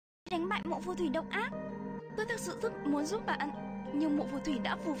đánh bại mộ phù thủy độc ác. Tôi thực sự rất muốn giúp bạn, nhưng mộ phù thủy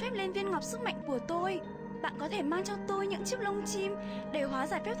đã phù phép lên viên ngọc sức mạnh của tôi. Bạn có thể mang cho tôi những chiếc lông chim để hóa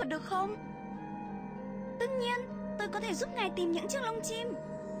giải phép thuật được không? Tất nhiên, tôi có thể giúp ngài tìm những chiếc lông chim.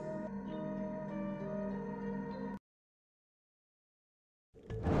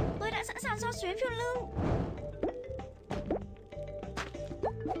 Tôi đã sẵn sàng cho chuyến phiêu lưu.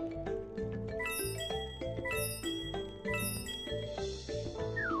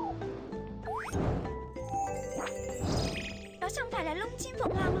 Đó chẳng phải là lông chim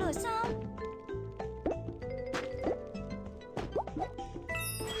Phượng Hoàng Lửa sao?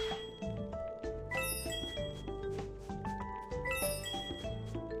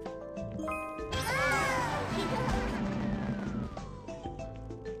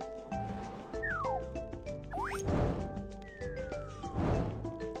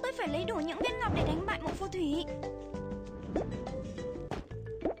 Tôi phải lấy đủ những viên ngọc để đánh bại mộ phù thủy.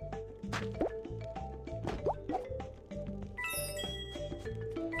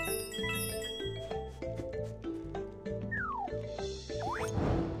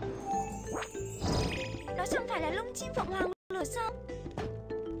 Đó chẳng phải là lông chim Phượng Hoàng Lửa sao?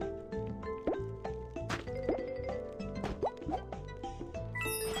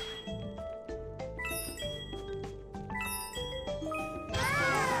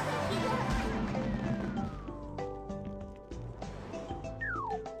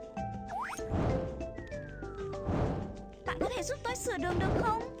 Bạn có thể giúp tôi sửa đường được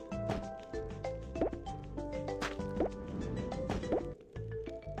không?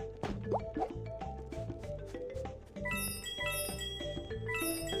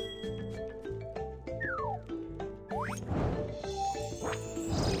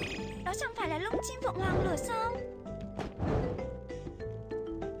 Đó chẳng phải là lông chim Phượng Hoàng Lửa sao?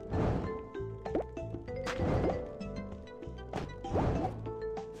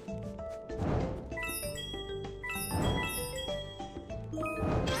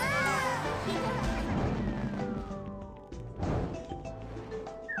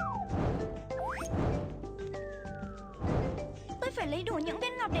 Tôi phải lấy đủ những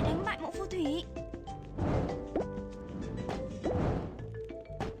viên ngọc để đánh bại mộ phù thủy.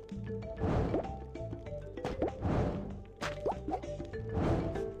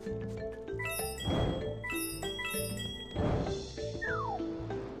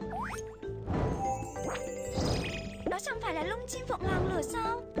 Đó chẳng phải là lông chim Phượng Hoàng Lửa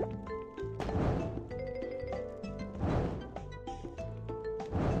sao?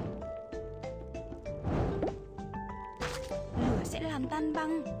 Lửa sẽ làm tan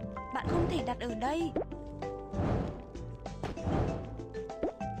băng. Bạn không thể đặt ở đây.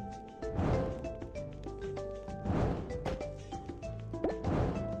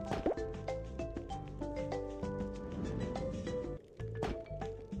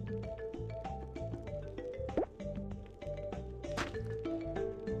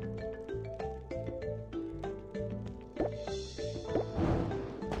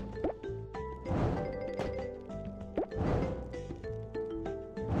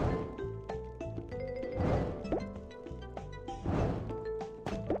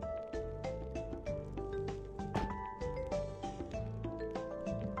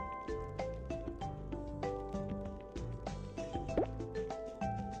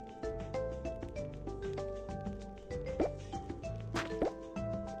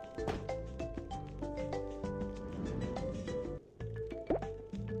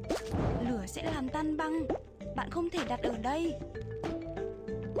 Lửa sẽ làm tan băng. Bạn không thể đặt ở đây.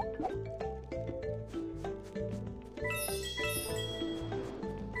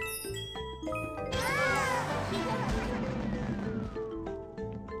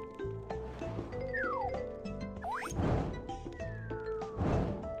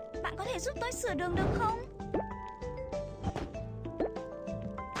 Bạn có thể giúp tôi sửa đường được không?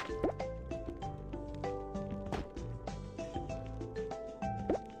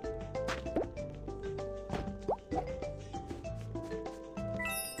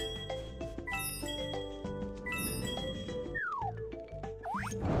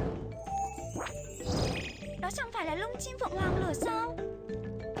 Đó chẳng phải là lông chim Phượng Hoàng Lửa sao?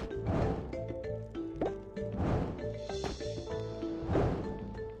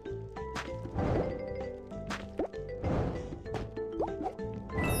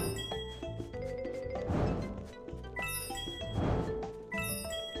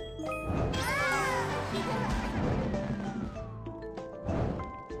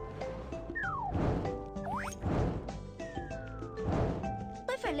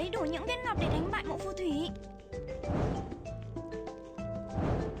 Tôi phải lấy đủ những viên ngọc để đánh bại mộ phù thủy.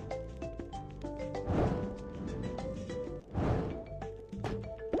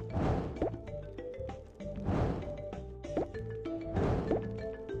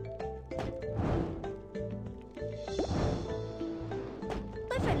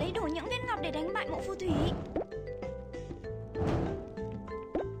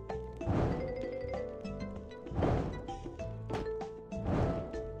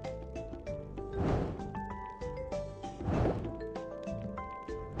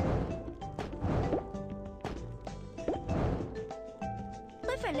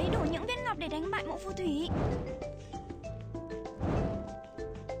 phải lấy đủ những viên ngọc để đánh bại mụ phù thủy.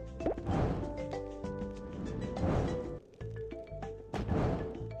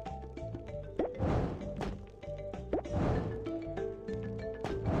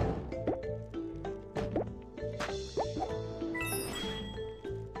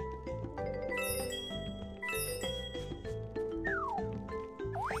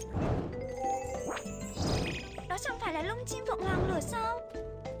 Đó chẳng phải là lông chim Phượng Hoàng Lửa sao?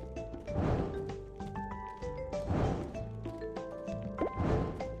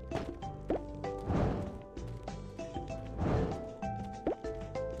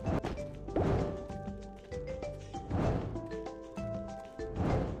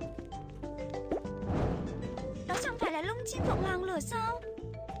 Đó chẳng phải là lông chim Phượng Hoàng Lửa sao?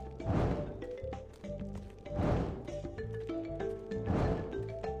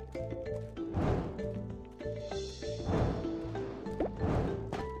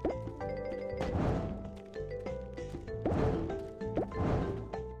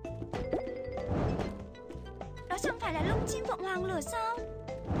 Đó chẳng phải là lông chim Phượng Hoàng Lửa sao?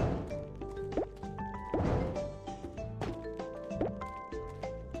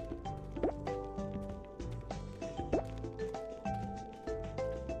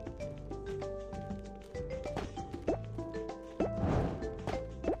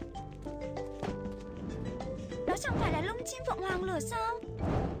 Đó chẳng phải là lông chim Phượng Hoàng Lửa sao?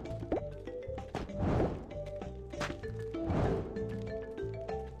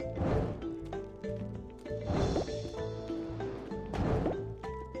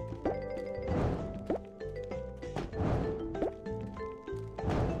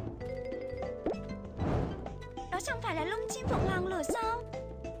 Đó chẳng phải là lông chim Phượng Hoàng Lửa sao?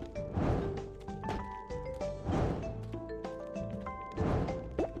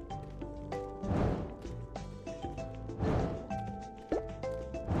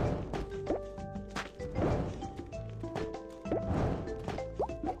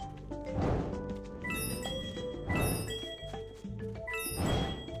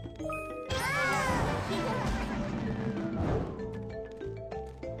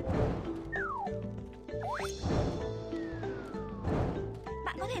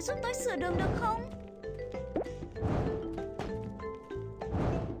 Bạn có thể giúp tôi sửa đường được không?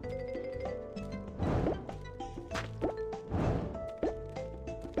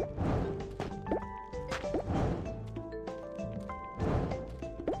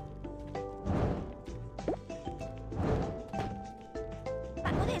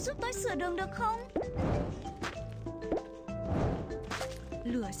 Bạn có thể giúp tôi sửa đường được không?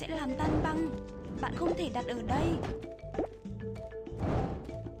 Lửa sẽ làm tan băng. Bạn không thể đặt ở đây.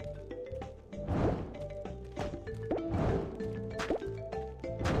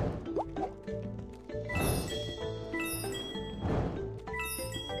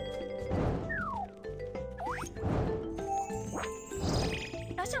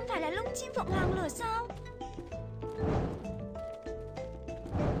 Đó chẳng phải là lông chim Phượng Hoàng Lửa sao?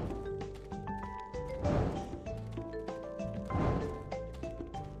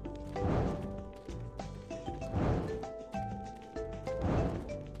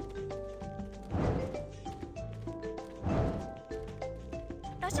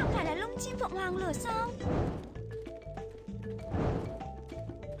 Đó chẳng phải là lông chim Phượng Hoàng Lửa sao?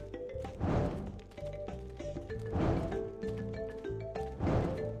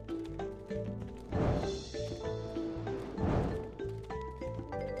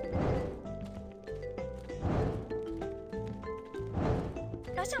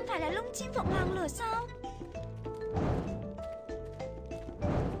 Đó chẳng phải là lông chim Phượng Hoàng Lửa sao?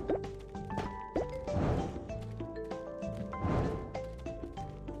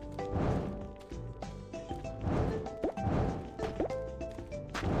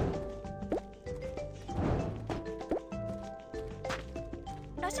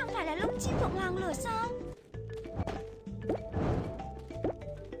 Đó chẳng phải là lông chim Phượng Hoàng Lửa sao?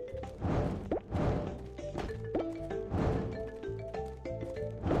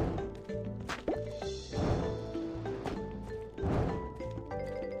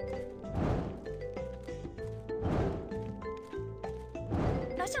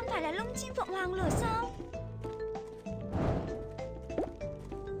 Đó chẳng phải là lông chim Phượng Hoàng Lửa sao?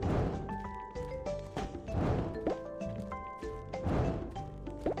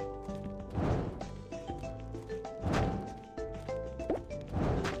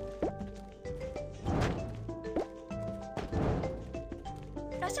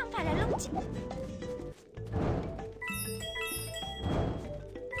 Đó chẳng phải là lông chim...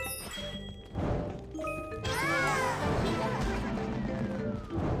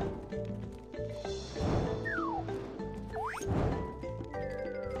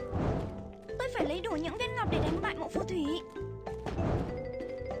 đủ những viên ngọc để đánh bại mộ phù thủy.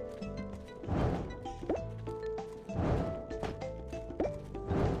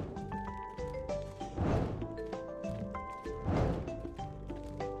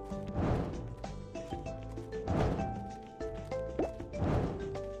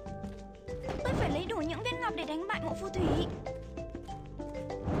 Tôi phải lấy đủ những viên ngọc để đánh bại mộ phù thủy.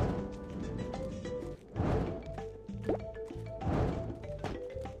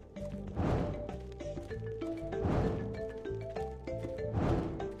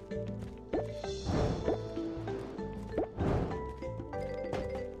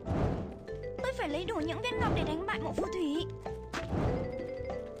 Tôi phải lấy đủ những viên ngọc để đánh bại mộ phù thủy.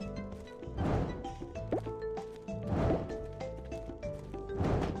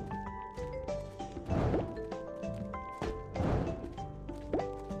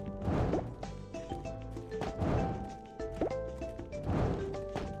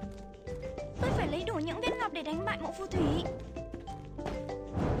 Tôi phải lấy đủ những viên ngọc để đánh bại mộ phù thủy.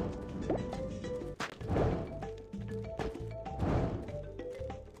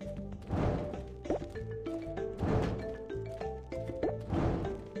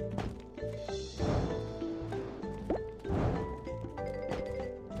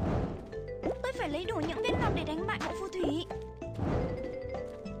 Tôi phải lấy đủ những viên ngọc để đánh bại mộ phù thủy.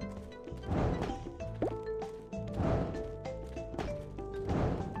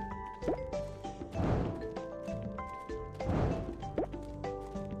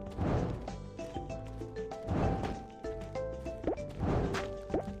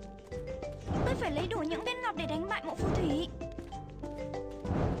 Tôi phải lấy đủ những viên ngọc để đánh bại mộ phù thủy.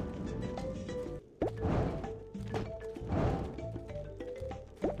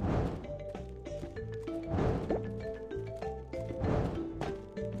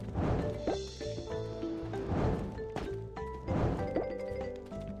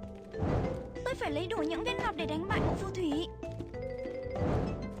 Tôi phải lấy đủ những viên ngọc để đánh bại mộ phù thủy.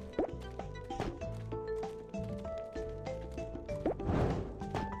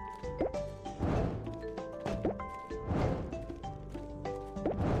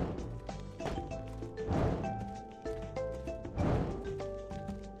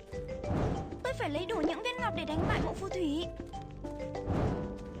 Tôi phải lấy đủ những viên ngọc để đánh bại mộ phù thủy.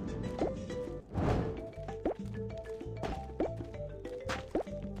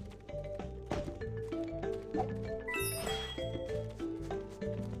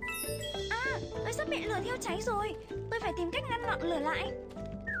 À, tôi sắp bị lửa thiêu cháy rồi. Tôi phải tìm cách ngăn ngọn lửa lại.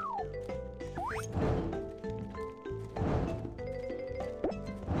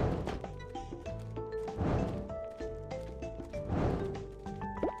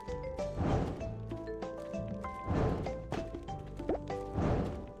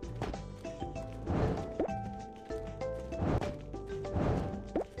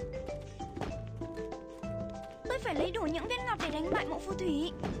 Tôi phải lấy đủ những viên ngọc để đánh bại mộ phù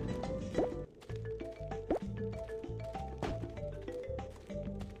thủy.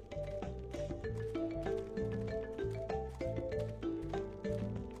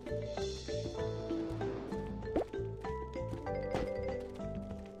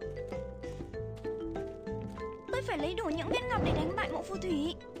 Tôi phải lấy đủ những viên ngọc để đánh bại mộ phù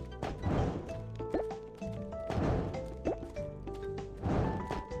thủy.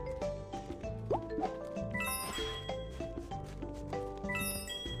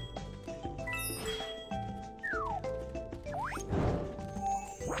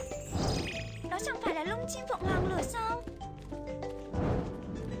 Đó chẳng phải là lông chim Phượng Hoàng Lửa sao?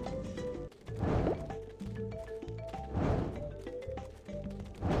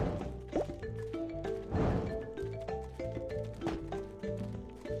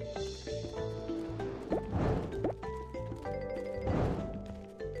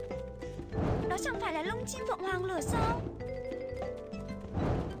 Đó chẳng phải là lông chim Phượng Hoàng Lửa sao?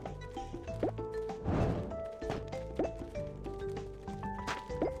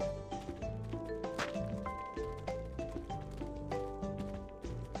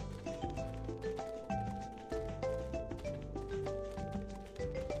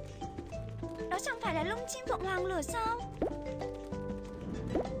 Đó chẳng phải là lông chim Phượng Hoàng Lửa sao?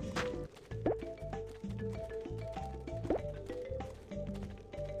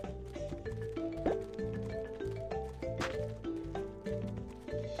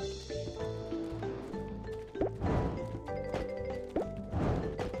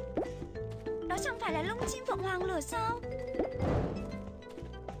 Đó chẳng phải là lông chim Phượng Hoàng Lửa sao?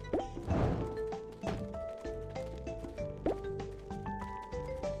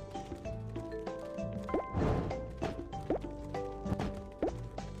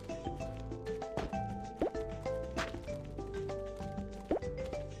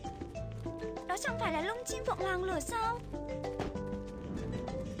 Đó chẳng phải là lông chim Phượng Hoàng Lửa sao?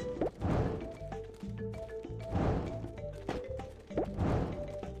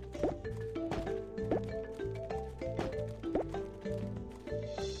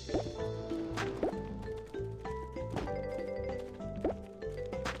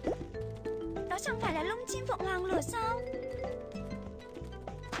 Đó chẳng phải là lông chim Phượng Hoàng Lửa sao?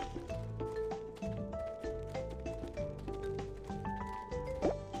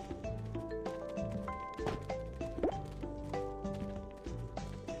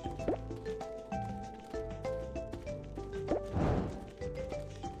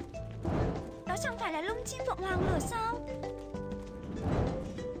 Đó chẳng phải là lông chim Phượng Hoàng Lửa sao?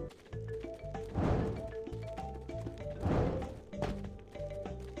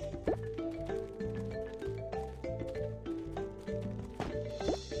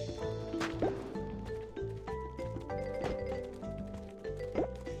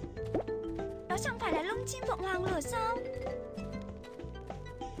 Đó chẳng phải là lông chim Phượng Hoàng Lửa sao?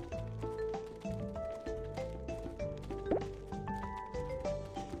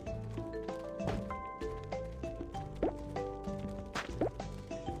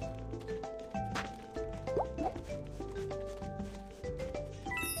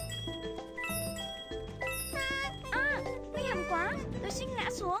 Nguy hiểm quá, tôi suýt ngã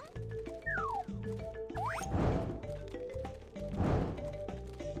xuống.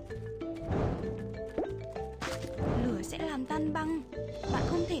 Lửa sẽ làm tan băng, bạn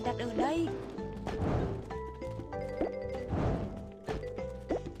không thể đặt ở đây.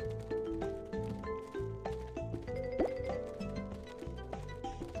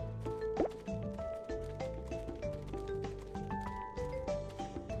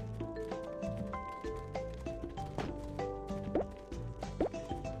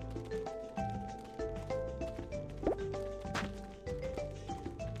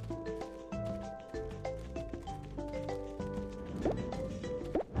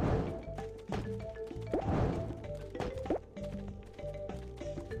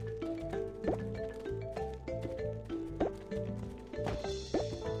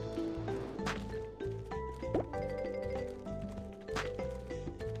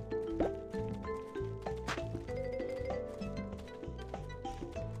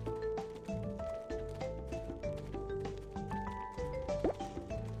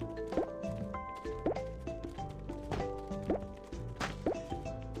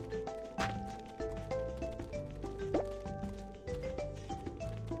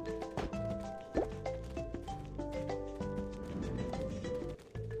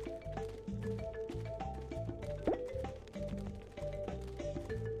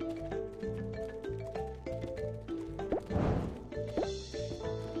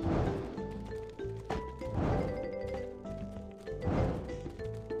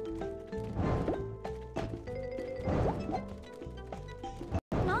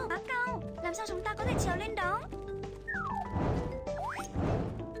 Nó quá cao, làm sao chúng ta có thể trèo lên đó?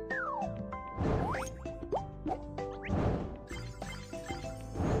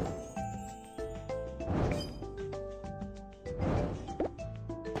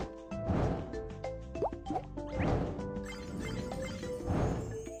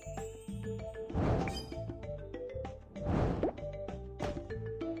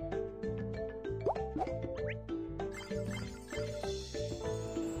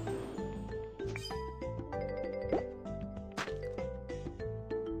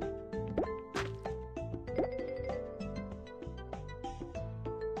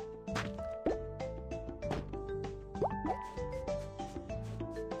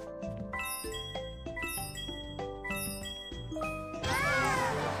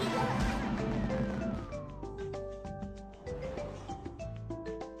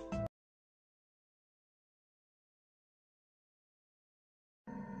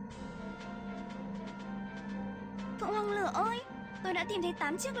 Phượng Hoàng Lửa ơi, tôi đã tìm thấy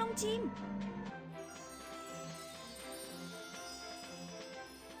 8 chiếc lông chim.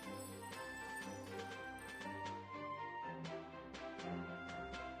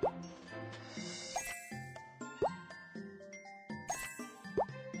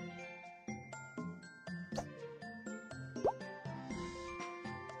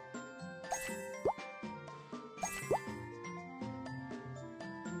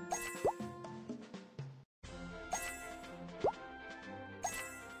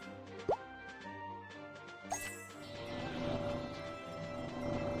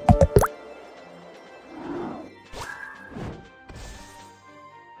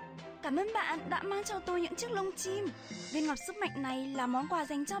 Cảm ơn bạn đã mang cho tôi những chiếc lông chim. Viên ngọc sức mạnh này là món quà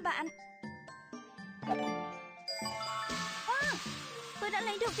dành cho bạn. Tôi đã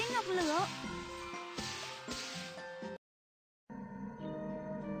lấy được viên ngọc lửa.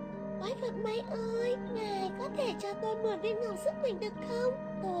 Mày ơi, ngài có thể cho tôi mượn viên ngọc sức mạnh được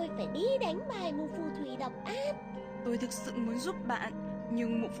không? Tôi phải đi đánh bại một phù thủy độc ác. Tôi thực sự muốn giúp bạn,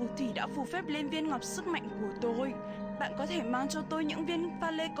 nhưng mụ phù thủy đã phù phép lên viên ngọc sức mạnh của tôi. Bạn có thể mang cho tôi những viên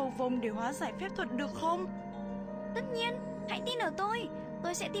pha lê cầu vồng để hóa giải phép thuật được không? Tất nhiên, hãy tin ở tôi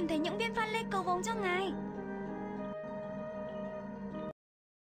sẽ tìm thấy những viên pha lê cầu vồng cho ngài.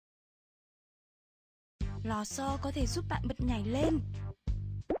 Lò xo có thể giúp bạn bật nhảy lên.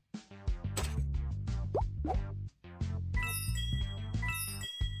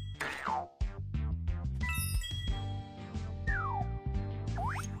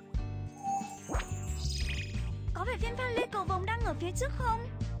 Có phải viên pha lê cầu vồng đang ở phía trước không?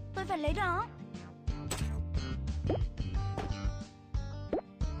 Tôi phải lấy đó.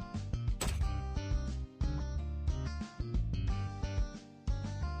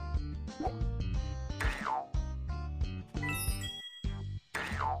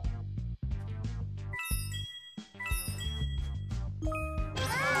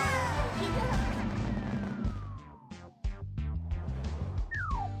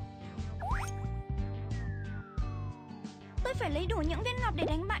 Tôi phải lấy đủ những viên ngọc để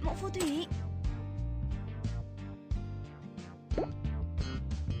đánh bại mụ phù thủy.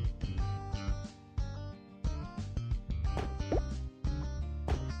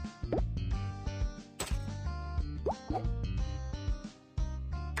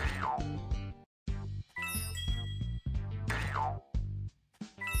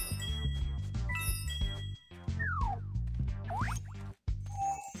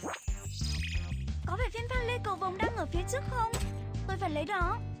 Có phải viên pha lê cầu vồng đang ở phía trước không? Tôi phải lấy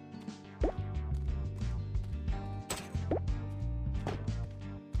đó.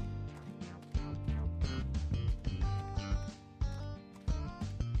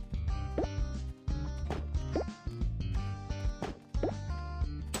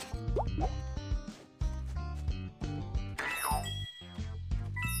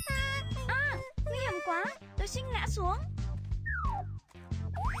 Nguy hiểm quá, tôi suýt ngã xuống.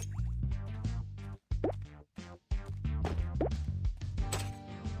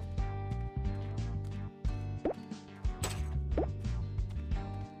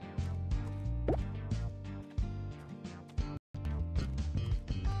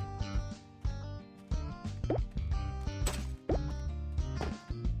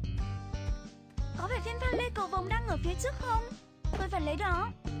 Có phải viên pha lê cầu vồng đang ở phía trước không? Tôi phải lấy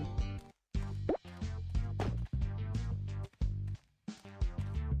đó.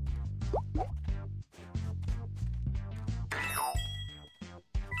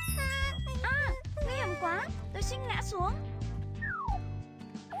 Nguy hiểm quá, tôi suýt ngã xuống.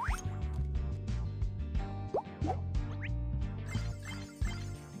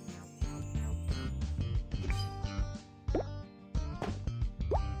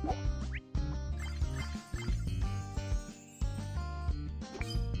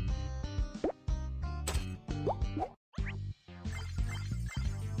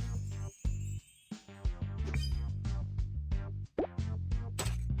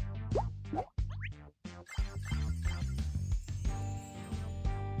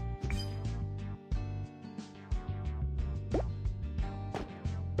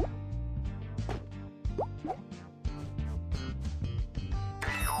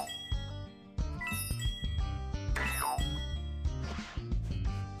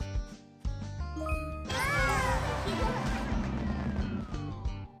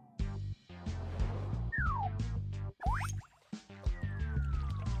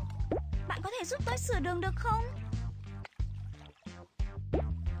 Bạn có thể giúp tôi sửa đường được không?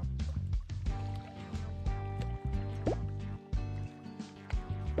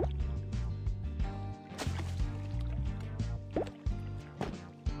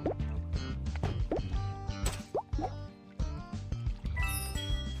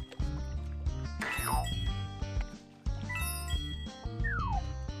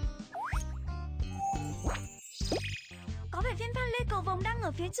 Có phải viên pha lê cầu vồng đang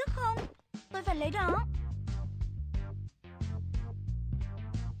ở phía trước không? Tôi phải lấy đó.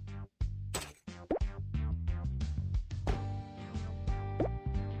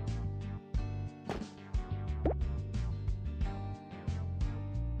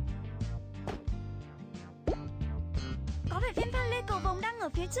 Có phải viên pha lê cầu vồng đang ở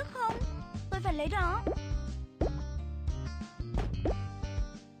phía trước không? Tôi phải lấy đó.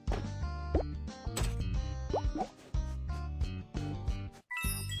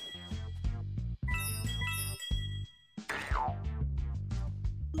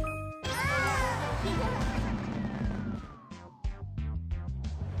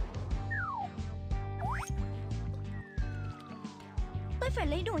 Tôi phải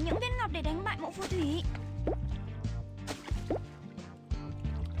lấy đủ những viên ngọc để đánh bại mụ phù thủy.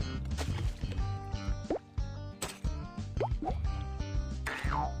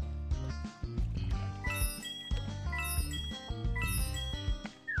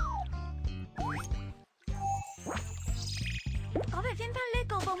 Có phải viên pha lê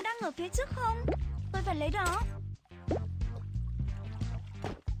cầu vồng đang ở phía trước không? Tôi phải lấy đó.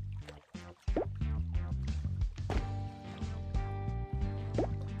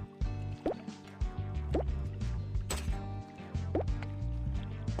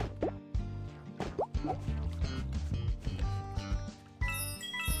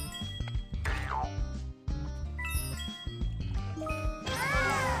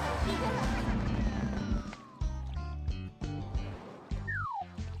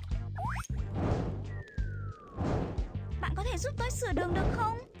 Bạn có thể giúp tôi sửa đường được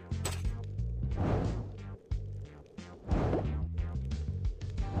không?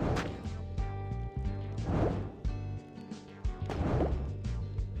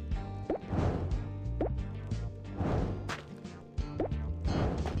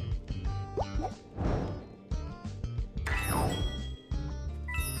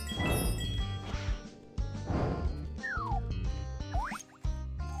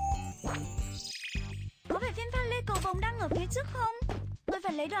 Có phải viên pha lê cầu vồng đang ở phía trước không? Tôi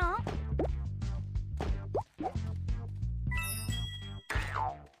phải lấy đó.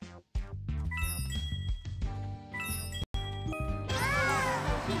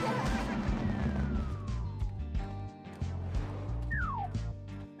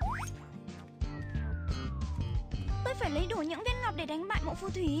 Tôi phải lấy đủ những viên ngọc để đánh bại mụ phù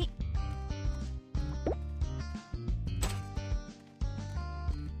thủy.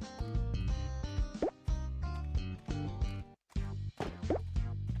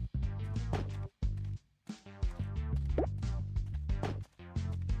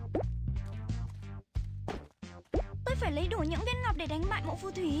 Tôi phải lấy đủ những viên ngọc để đánh bại mụ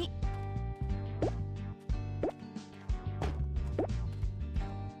phù thủy.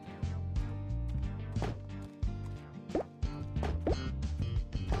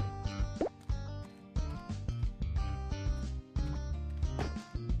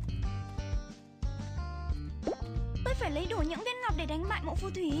 Tôi phải lấy đủ những viên ngọc để đánh bại mụ phù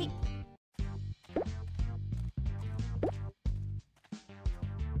thủy.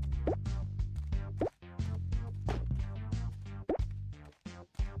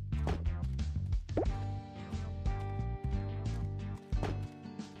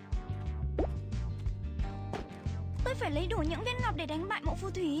 Tôi phải lấy đủ những viên ngọc để đánh bại mụ phù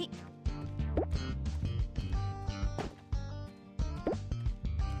thủy.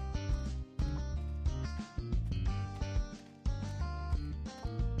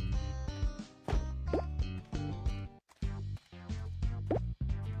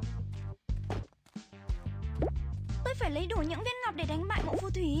 Tôi phải lấy đủ những viên ngọc để đánh bại mụ phù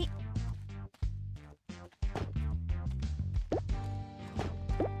thủy.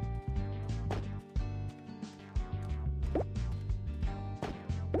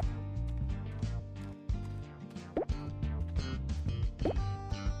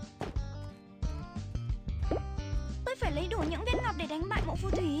 Tôi phải lấy đủ những viên ngọc để đánh bại mụ phù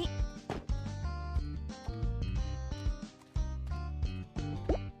thủy.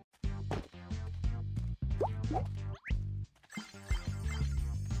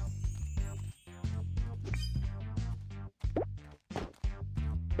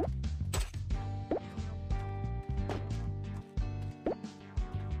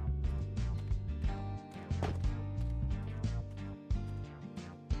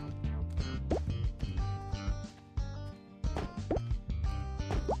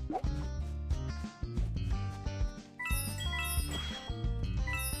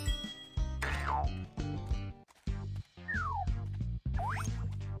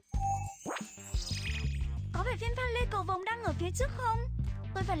 Có phải viên pha lê cầu vồng đang ở phía trước không?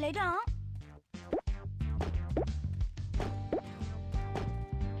 Tôi phải lấy đó.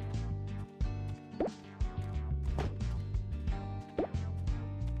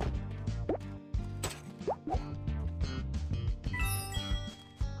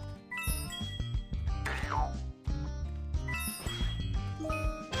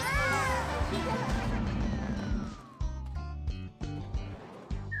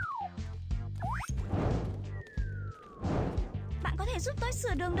 Bạn có thể giúp tôi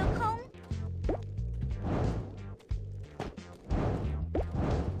sửa đường được không?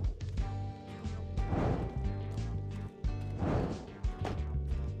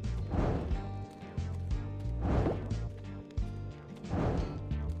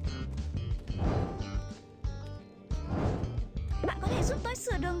 Bạn có thể thể giúp tôi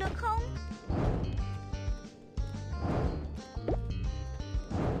sửa đường được không?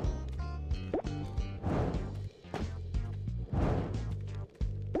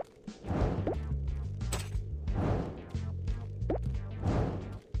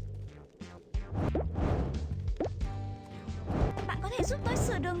 Bạn có thể giúp tôi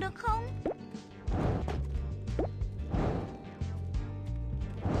sửa đường được không?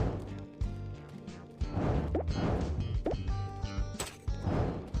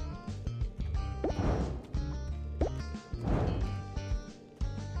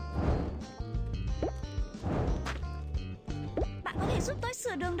 Bạn có thể giúp tôi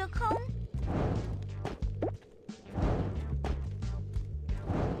sửa đường được không?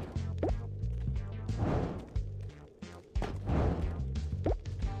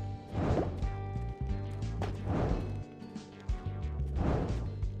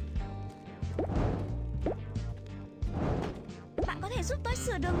 Bạn có thể giúp tôi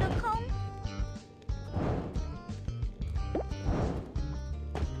sửa đường được không?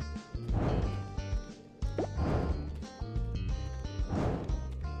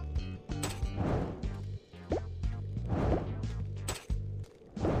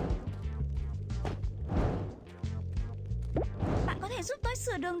 Bạn có thể giúp tôi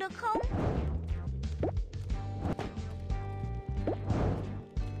sửa đường được không?